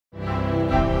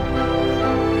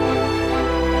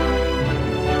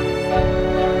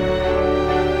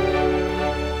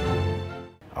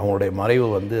அவங்களுடைய மறைவு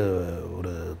வந்து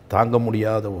ஒரு தாங்க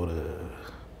முடியாத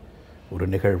ஒரு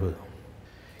நிகழ்வு.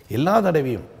 எல்லா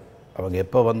தடவையும் அவங்க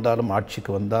எப்போ வந்தாலும்,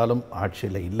 ஆட்சிக்கு வந்தாலும்,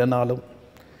 ஆட்சியில் இல்லைனாலும்,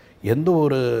 எந்த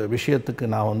ஒரு விஷயத்துக்கு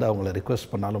நான் வந்து அவங்கள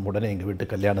ரிக்வெஸ்ட் பண்ணாலும் உடனே எங்கள் வீட்டு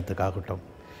கல்யாணத்துக்காகட்டும்,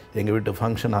 எங்கள் வீட்டு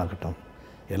ஃபங்க்ஷன் ஆகட்டும்,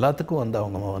 எல்லாத்துக்கும் வந்து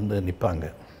அவங்க வந்து நிற்பாங்க.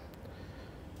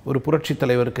 ஒரு புரட்சி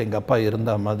தலைவருக்கு எங்கள் அப்பா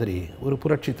இருந்த மாதிரி ஒரு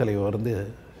புரட்சி தலைவர் வந்து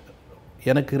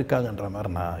எனக்கு இருக்காங்கன்ற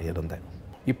மாதிரி நான் இருந்தேன்.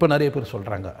 இப்போ நிறைய பேர்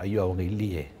சொல்கிறாங்க, ஐயோ அவங்க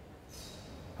இல்லையே,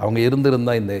 அவங்க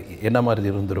இருந்திருந்தால் இந்த என்ன மாதிரி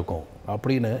இருந்திருக்கும்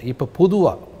அப்படின்னு. இப்போ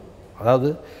பொதுவாக, அதாவது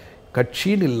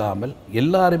கட்சியில் இல்லாமல்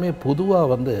எல்லாருமே பொதுவாக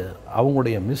வந்து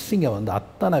அவங்களுடைய மிஸ்ஸிங்கை வந்து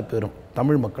அத்தனை பேரும்,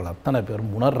 தமிழ் மக்கள் அத்தனை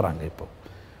பேரும் உணர்கிறாங்க. இப்போ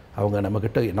அவங்க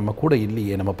நம்மக்கிட்ட, நம்ம கூட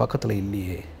இல்லையே, நம்ம பக்கத்தில்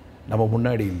இல்லையே, நம்ம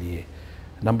முன்னாடி இல்லையே,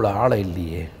 நம்மள ஆளை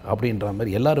இல்லையே அப்படின்ற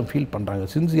மாதிரி எல்லாரும் ஃபீல் பண்ணுறாங்க.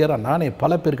 சின்சியராக நானே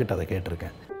பல பேர்கிட்ட அதை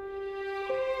கேட்டிருக்கேன்.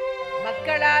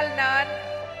 மக்களால் நான்,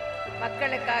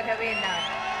 மக்களுக்காகவே நான்.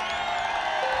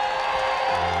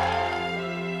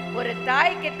 ஒரு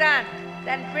தாய்க்குத்தான்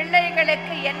தன்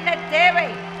பிள்ளைகளுக்கு என்ன தேவை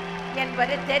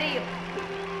என்பது தெரியும்.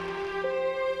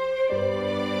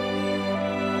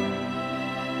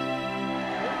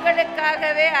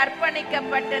 உங்களுக்காகவே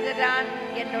அர்ப்பணிக்கப்பட்டதுதான்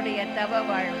என்னுடைய தவ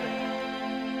வாழ்வு.